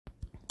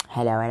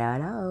Hello, hello,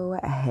 hello.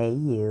 Hey,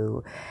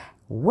 you.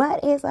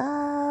 What is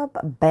up?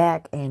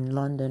 Back in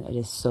London. It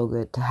is so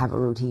good to have a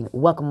routine.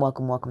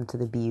 Welcome to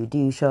the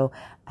BUD show.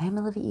 I am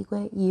Olivia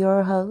Igwe,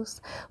 your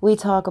host. We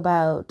talk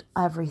about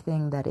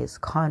everything that is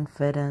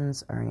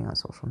confidence, earning on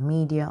social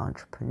media,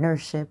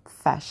 entrepreneurship,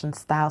 fashion,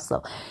 style.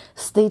 So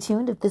stay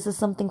tuned. If this is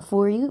something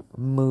for you,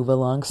 move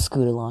along,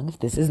 scoot along. If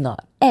this is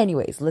not.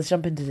 Anyways, let's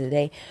jump into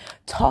today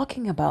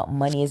talking about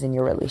money is in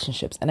your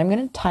relationships. And I'm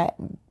going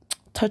to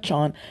touch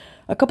on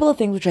a couple of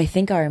things which I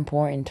think are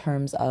important in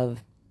terms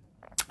of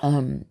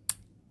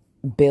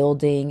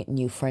building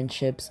new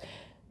friendships,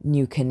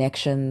 new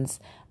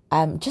connections.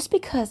 Just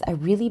because I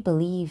really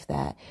believe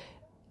that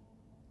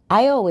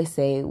I always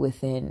say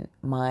within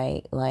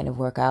my line of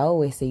work, I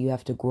always say you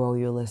have to grow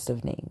your list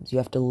of names. You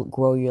have to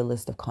grow your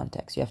list of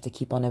contacts. You have to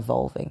keep on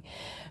evolving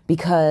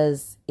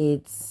because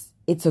it's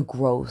a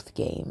growth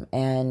game.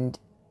 And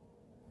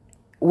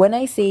when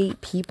I say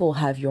people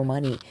have your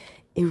money,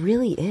 it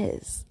really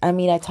is. I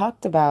mean, I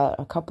talked about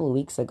a couple of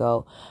weeks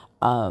ago,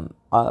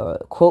 a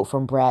quote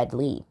from Brad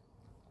Lee,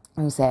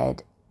 who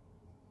said,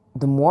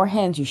 the more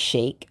hands you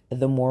shake,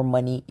 the more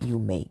money you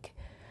make,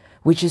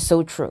 which is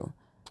so true.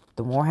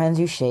 The more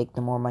hands you shake,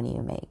 the more money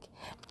you make.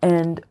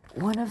 And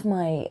one of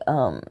my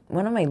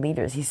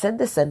leaders, he said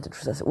this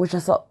sentence, which I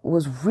thought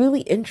was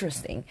really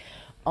interesting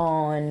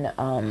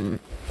on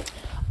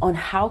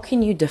how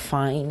can you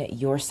define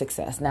your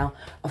success. Now,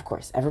 of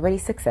course,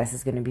 everybody's success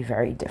is going to be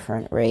very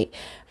different, right?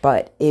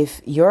 But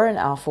if you're an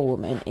alpha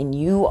woman and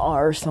you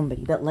are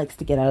somebody that likes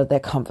to get out of their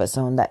comfort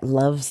zone, that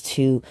loves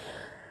to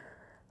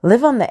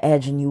live on the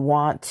edge, and you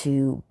want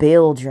to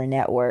build your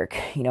network,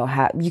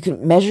 you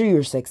can measure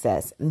your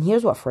success. And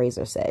here's what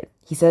Fraser said.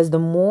 He says, the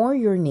more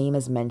your name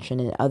is mentioned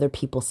in other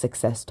people's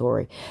success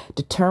story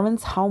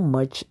determines how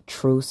much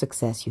true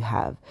success you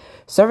have.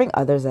 Serving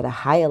others at a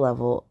higher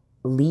level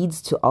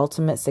leads to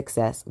ultimate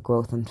success,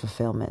 growth, and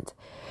fulfillment.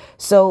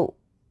 So,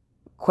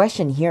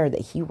 question here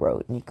that he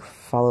wrote, and you can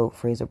follow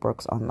Fraser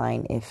Brooks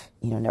online if,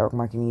 network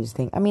marketing is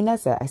thing. I mean,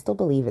 that's it. I still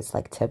believe it's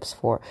like tips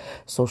for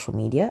social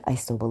media. I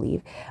still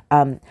believe.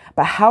 But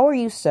how are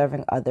you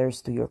serving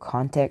others through your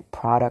content,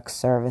 product,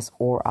 service,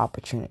 or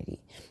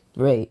opportunity?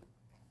 Right.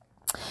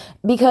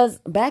 Because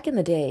back in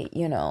the day,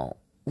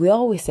 we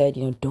always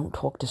said, don't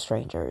talk to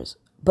strangers.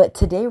 But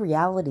today,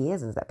 reality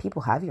is that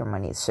people have your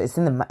money. It's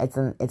in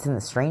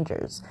the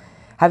strangers.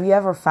 Have you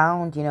ever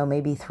found,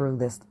 maybe through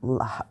this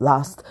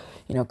last,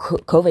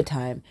 COVID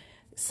time,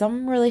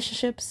 some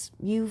relationships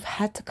you've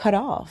had to cut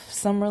off.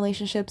 Some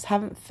relationships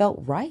haven't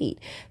felt right.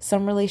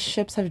 Some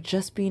relationships have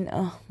just been,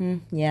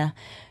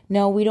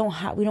 no, we don't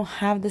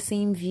have the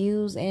same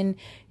views, and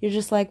you're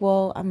just like,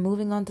 well, I'm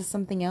moving on to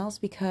something else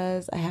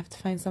because I have to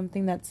find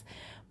something that's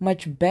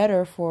much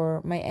better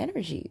for my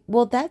energy.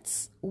 Well,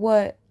 that's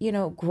what,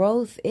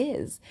 growth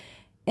is.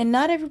 And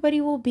not everybody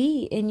will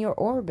be in your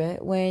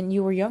orbit when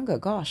you were younger.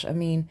 Gosh, I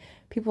mean,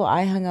 people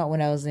I hung out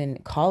when I was in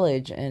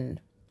college and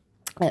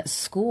at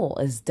school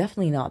is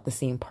definitely not the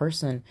same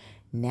person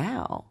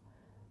now.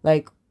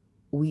 Like,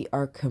 we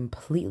are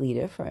completely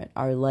different.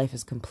 Our life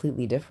is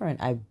completely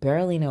different. I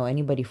barely know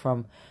anybody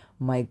from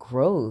my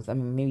growth. I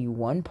mean, maybe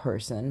one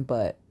person,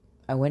 but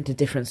I went to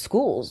different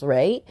schools,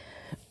 right?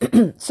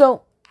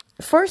 So,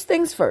 first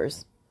things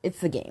first, it's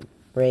the game,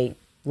 right?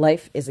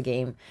 Life is a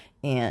game,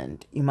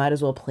 and you might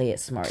as well play it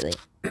smartly.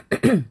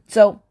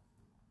 So,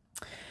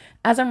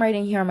 as I'm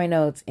writing here on my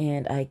notes,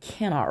 and I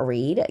cannot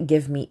read,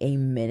 give me a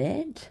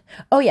minute.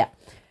 Oh, yeah.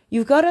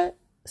 You've got to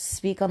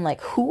speak on,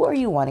 who are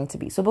you wanting to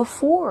be? So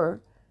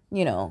before,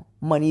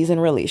 money's in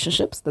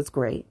relationships, that's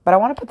great. But I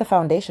want to put the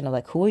foundation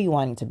of, who are you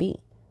wanting to be?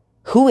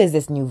 Who is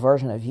this new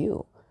version of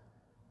you?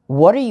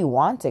 What are you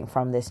wanting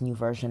from this new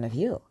version of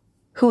you?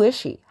 Who is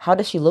she? How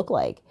does she look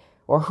like?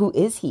 Or who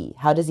is he?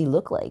 How does he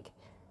look like?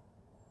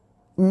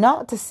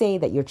 Not to say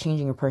that you're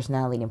changing your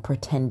personality and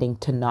pretending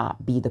to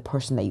not be the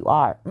person that you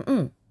are.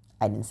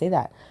 I didn't say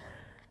that.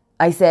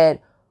 I said,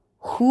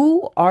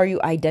 who are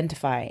you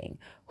identifying?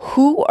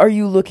 Who are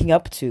you looking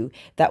up to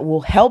that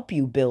will help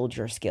you build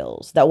your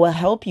skills, that will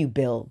help you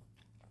build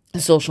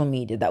social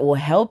media, that will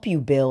help you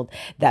build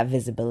that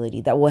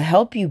visibility, that will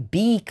help you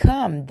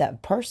become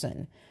that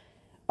person?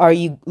 Are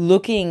you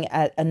looking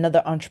at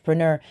another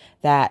entrepreneur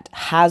that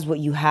has what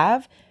you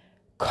have?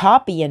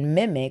 Copy and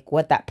mimic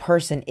what that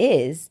person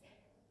is.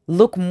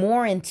 Look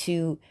more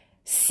into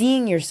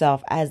seeing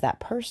yourself as that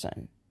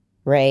person,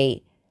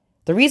 right?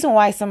 The reason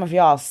why some of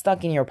y'all are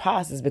stuck in your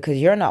past is because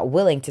you're not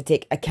willing to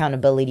take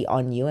accountability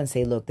on you and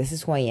say, look, this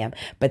is who I am,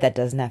 but that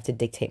doesn't have to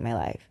dictate my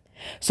life.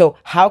 So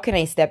how can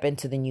I step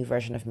into the new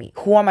version of me?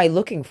 Who am I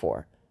looking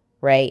for,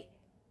 right?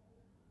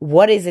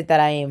 What is it that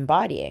I am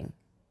embodying?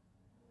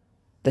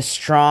 The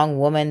strong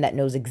woman that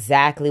knows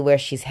exactly where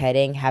she's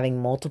heading,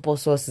 having multiple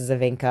sources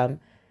of income,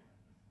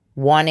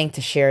 wanting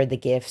to share the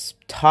gifts,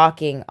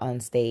 talking on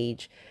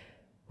stage,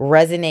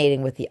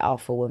 resonating with the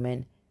alpha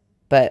woman,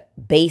 but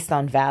based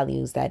on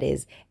values, that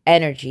is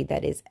energy,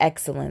 that is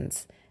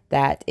excellence,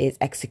 that is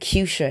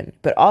execution,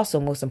 but also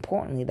most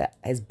importantly, that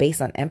is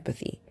based on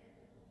empathy,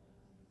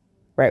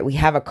 right? We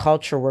have a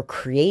culture where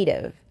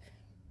creative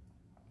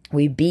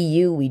We be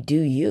you, we do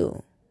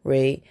you,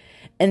 right?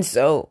 And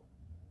so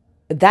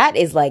that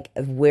is like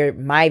where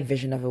my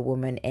vision of a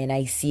woman, and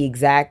I see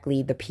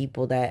exactly the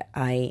people that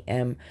I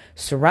am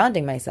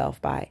surrounding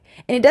myself by.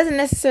 And it doesn't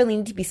necessarily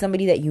need to be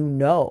somebody that you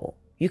know.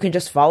 You can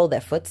just follow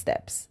their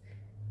footsteps.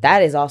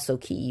 That is also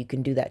key. You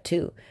can do that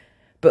too.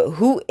 But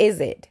who is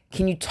it?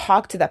 Can you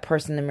talk to that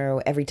person in the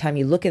mirror every time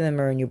you look in the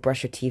mirror and you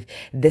brush your teeth?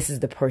 This is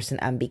the person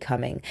I'm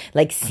becoming.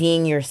 Like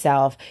seeing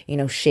yourself,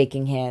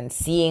 shaking hands,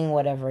 seeing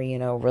whatever,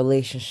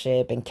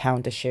 relationship,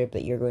 encountership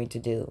that you're going to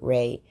do,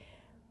 right?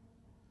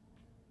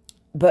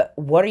 But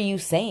what are you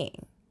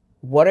saying?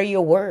 What are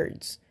your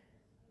words?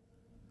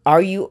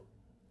 Are you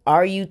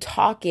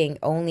talking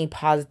only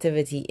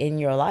positivity in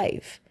your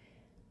life?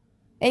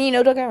 And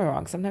don't get me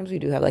wrong, sometimes we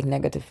do have like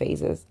negative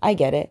phases. I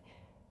get it.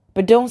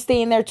 But don't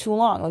stay in there too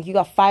long. Like you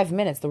got 5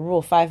 minutes, the rule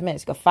of 5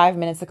 minutes. You got 5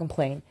 minutes to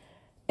complain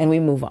and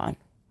we move on,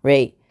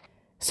 right?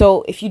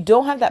 So if you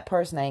don't have that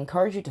person, I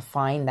encourage you to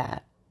find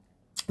that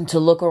and to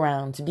look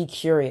around, to be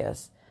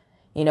curious.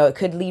 It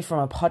could lead from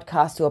a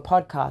podcast to a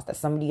podcast that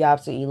somebody you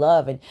absolutely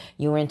love and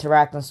you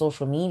interact on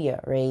social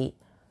media, right?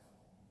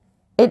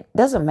 It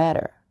doesn't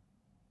matter.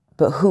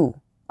 But who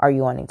are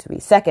you wanting to be?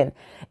 Second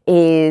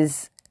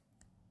is,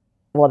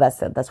 well,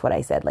 that's what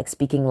I said, like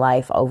speaking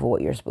life over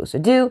what you're supposed to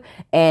do.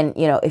 And,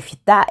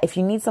 if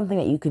you need something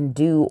that you can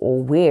do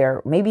or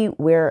wear, maybe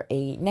wear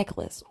a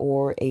necklace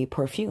or a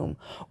perfume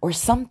or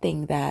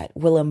something that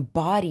will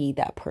embody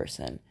that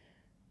person,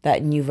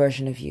 that new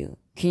version of you.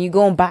 Can you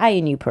go and buy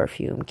a new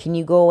perfume? Can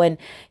you go and,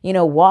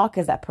 walk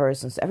as that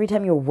person? So every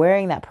time you're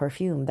wearing that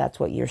perfume, that's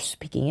what you're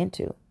speaking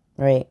into,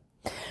 right?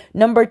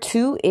 Number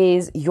 2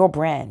 is your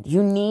brand.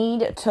 You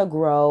need to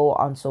grow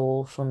on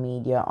social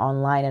media,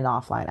 online and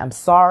offline. I'm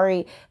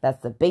sorry,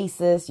 that's the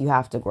basis. You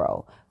have to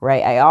grow,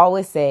 right? I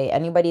always say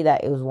anybody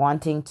that is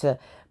wanting to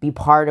be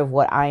part of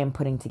what I am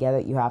putting together,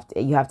 you have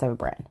to have a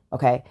brand,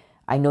 okay?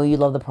 I know you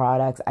love the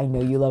products. I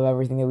know you love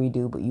everything that we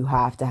do, but you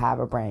have to have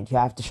a brand. You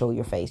have to show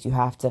your face. You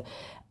have to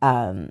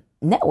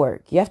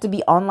network. You have to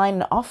be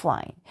online and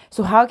offline.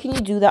 So how can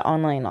you do that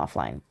online and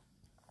offline?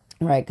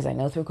 Right, because I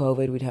know through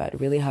COVID, we'd had a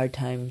really hard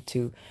time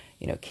to,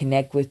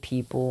 connect with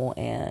people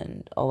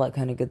and all that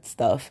kind of good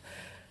stuff.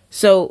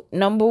 So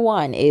number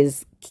 1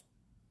 is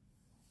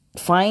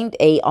find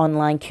a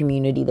online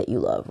community that you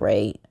love,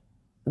 right?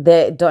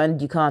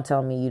 You can't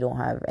tell me you don't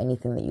have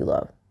anything that you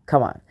love.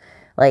 Come on.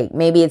 Like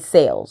maybe it's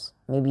sales.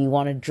 Maybe you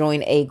want to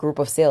join a group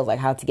of sales, like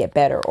how to get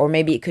better. Or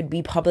maybe it could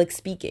be public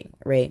speaking,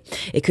 right?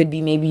 It could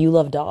be maybe you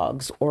love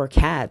dogs or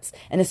cats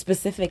and a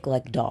specific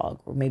like dog,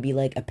 or maybe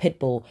like a pit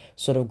bull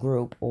sort of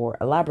group or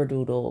a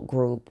Labradoodle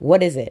group.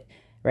 What is it,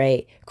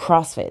 right?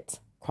 CrossFit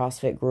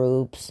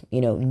groups,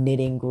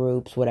 knitting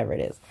groups, whatever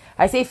it is.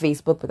 I say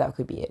Facebook, but that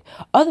could be it.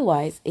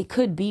 Otherwise, it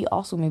could be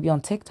also maybe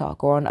on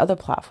TikTok or on other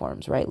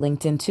platforms, right?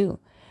 LinkedIn too.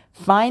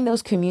 Find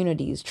those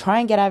communities. Try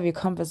and get out of your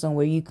comfort zone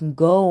where you can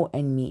go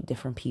and meet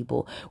different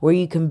people, where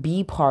you can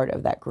be part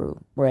of that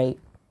group, right?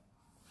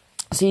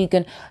 So you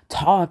can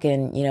talk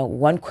and,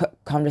 one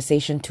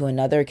conversation to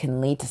another can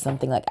lead to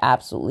something like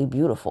absolutely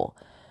beautiful.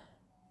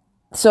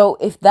 So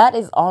if that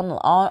is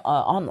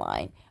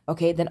online,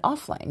 okay, then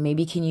offline.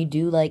 Maybe can you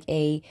do like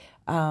a,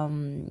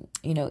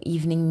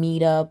 evening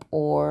meetup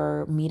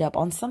or meetup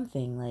on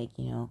something like,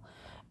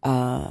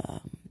 a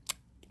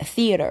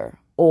theater,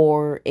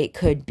 or it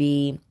could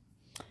be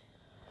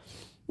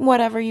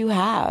whatever you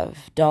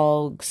have,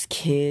 dogs,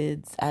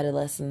 kids,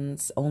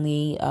 adolescents,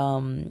 only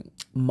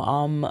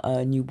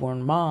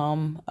newborn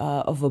mom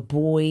of a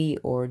boy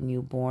or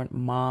newborn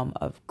mom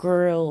of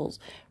girls,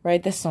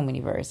 right? There's so many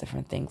various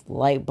different things,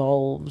 light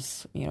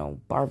bulbs,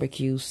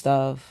 barbecue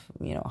stuff,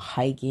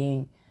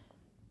 hiking,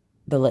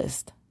 the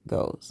list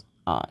goes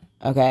on.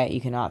 Okay.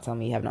 You cannot tell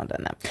me you have not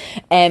done that.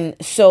 And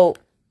so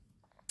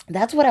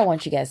that's what I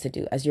want you guys to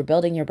do as you're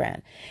building your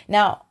brand.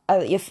 Now,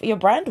 if your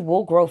brand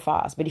will grow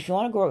fast, but if you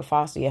want to grow it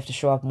faster, you have to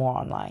show up more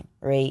online,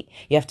 right?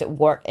 You have to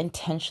work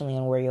intentionally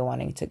on where you're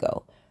wanting to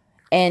go.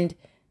 And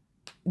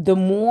the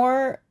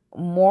more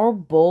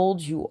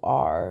bold you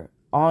are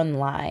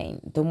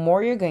online, the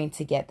more you're going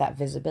to get that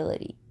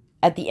visibility.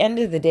 At the end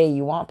of the day,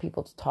 you want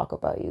people to talk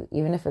about you,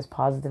 even if it's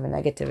positive and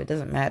negative, it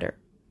doesn't matter.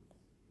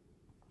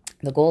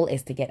 The goal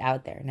is to get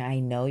out there. Now,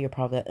 I know you're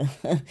probably,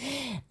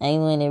 I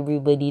want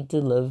everybody to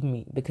love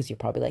me, because you're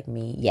probably like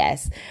me.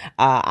 Yes,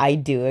 I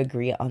do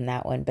agree on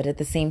that one. But at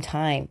the same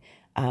time,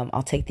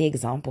 I'll take the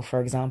example,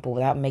 for example,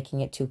 without making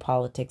it too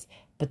politics,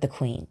 but the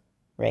Queen,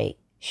 right?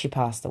 She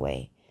passed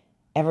away.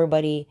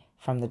 Everybody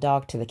from the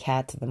dog to the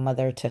cat to the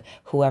mother to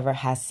whoever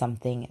has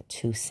something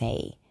to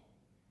say.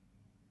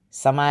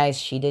 Some eyes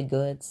she did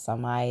good,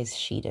 some eyes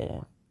she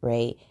didn't,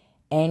 right?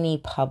 Any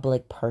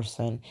public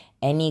person,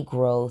 any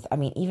growth,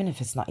 even if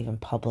it's not even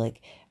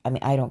public,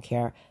 I don't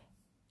care.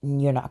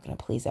 You're not going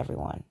to please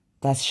everyone.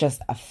 That's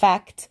just a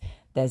fact.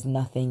 There's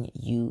nothing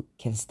you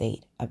can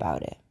state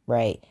about it,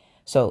 right?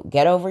 So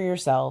get over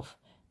yourself.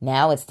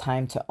 Now it's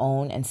time to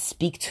own and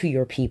speak to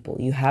your people.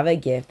 You have a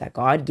gift that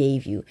God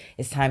gave you.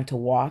 It's time to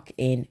walk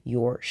in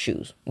your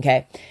shoes,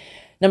 okay?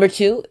 Number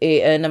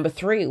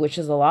three, which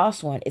is the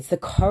last one, it's the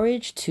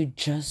courage to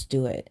just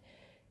do it.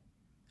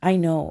 I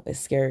know it's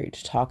scary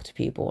to talk to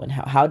people and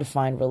how to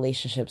find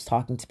relationships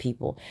talking to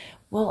people.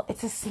 Well,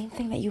 it's the same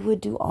thing that you would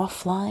do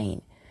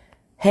offline.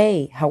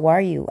 Hey, how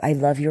are you? I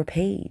love your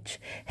page.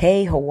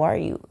 Hey, how are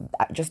you?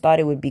 I just thought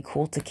it would be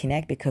cool to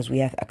connect because we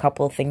have a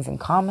couple of things in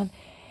common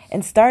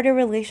and start a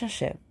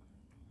relationship.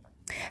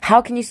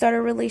 How can you start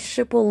a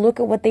relationship? Well, look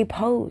at what they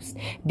post.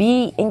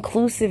 Be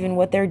inclusive in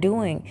what they're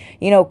doing.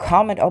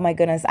 Comment, oh my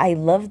goodness, I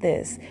love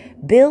this.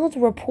 Build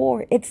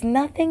rapport. It's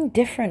nothing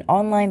different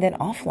online than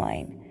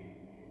offline.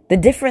 The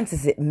difference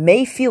is it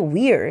may feel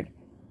weird,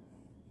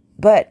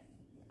 but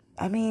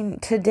in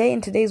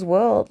today's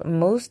world,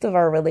 most of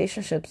our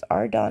relationships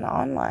are done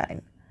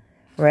online,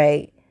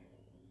 right?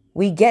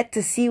 We get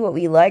to see what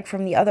we like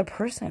from the other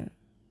person.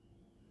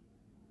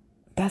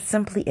 That's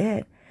simply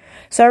it.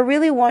 So I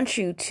really want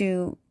you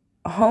to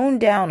hone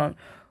down on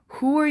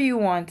who are you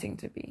wanting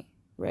to be,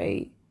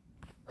 right?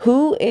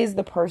 Who is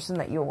the person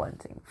that you're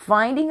wanting?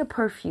 Finding a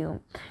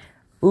perfume,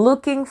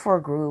 looking for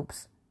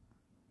groups,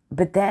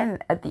 but then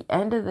at the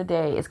end of the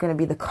day, it's going to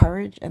be the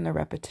courage and the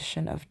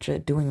repetition of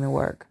doing the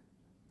work.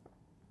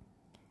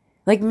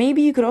 Like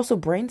maybe you could also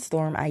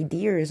brainstorm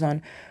ideas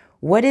on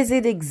what is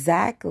it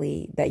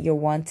exactly that you're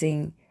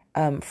wanting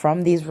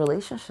from these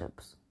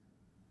relationships.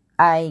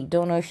 I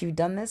don't know if you've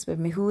done this, but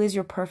who is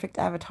your perfect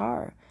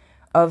avatar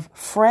of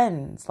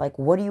friends? Like,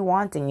 what are you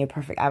wanting your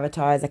perfect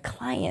avatar as a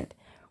client?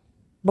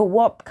 But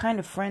what kind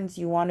of friends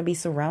you want to be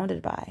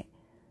surrounded by?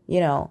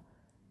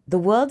 The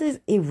world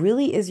it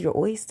really is your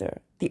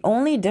oyster. The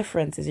only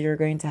difference is you're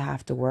going to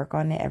have to work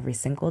on it every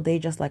single day,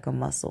 just like a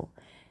muscle.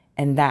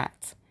 And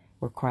that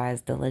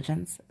requires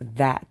diligence.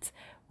 That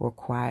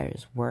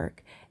requires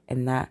work.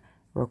 And that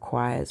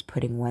requires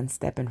putting one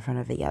step in front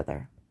of the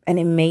other. And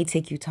it may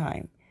take you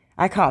time.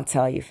 I can't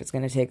tell you if it's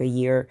going to take a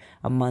year,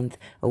 a month,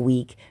 a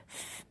week,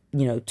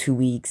 2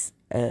 weeks,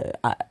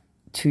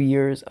 2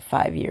 years,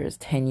 5 years,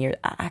 10 years.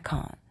 I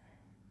can't.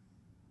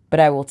 But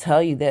I will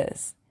tell you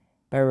this,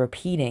 by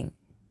repeating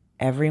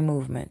every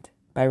movement,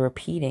 by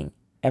repeating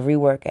every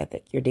work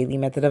ethic, your daily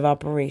method of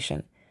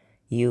operation,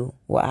 you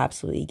will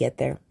absolutely get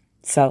there.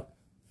 So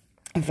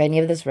if any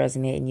of this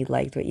resonated and you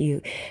liked what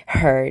you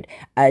heard,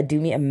 do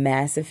me a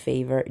massive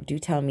favor. Do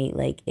tell me,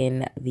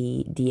 in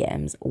the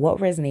DMs, what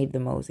resonated the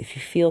most. If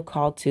you feel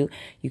called to,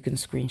 you can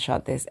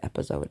screenshot this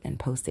episode and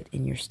post it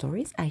in your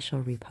stories. I shall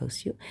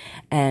repost you.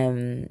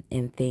 And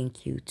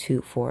thank you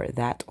too for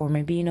that. Or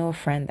maybe a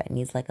friend that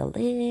needs a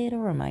little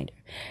reminder.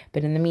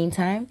 But in the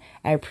meantime,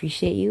 I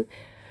appreciate you.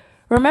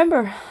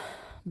 Remember,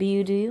 be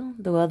you, do you.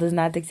 The world does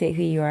not dictate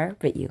who you are,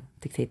 but you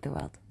dictate the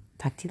world.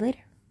 Talk to you later.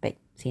 Bye.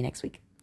 See you next week.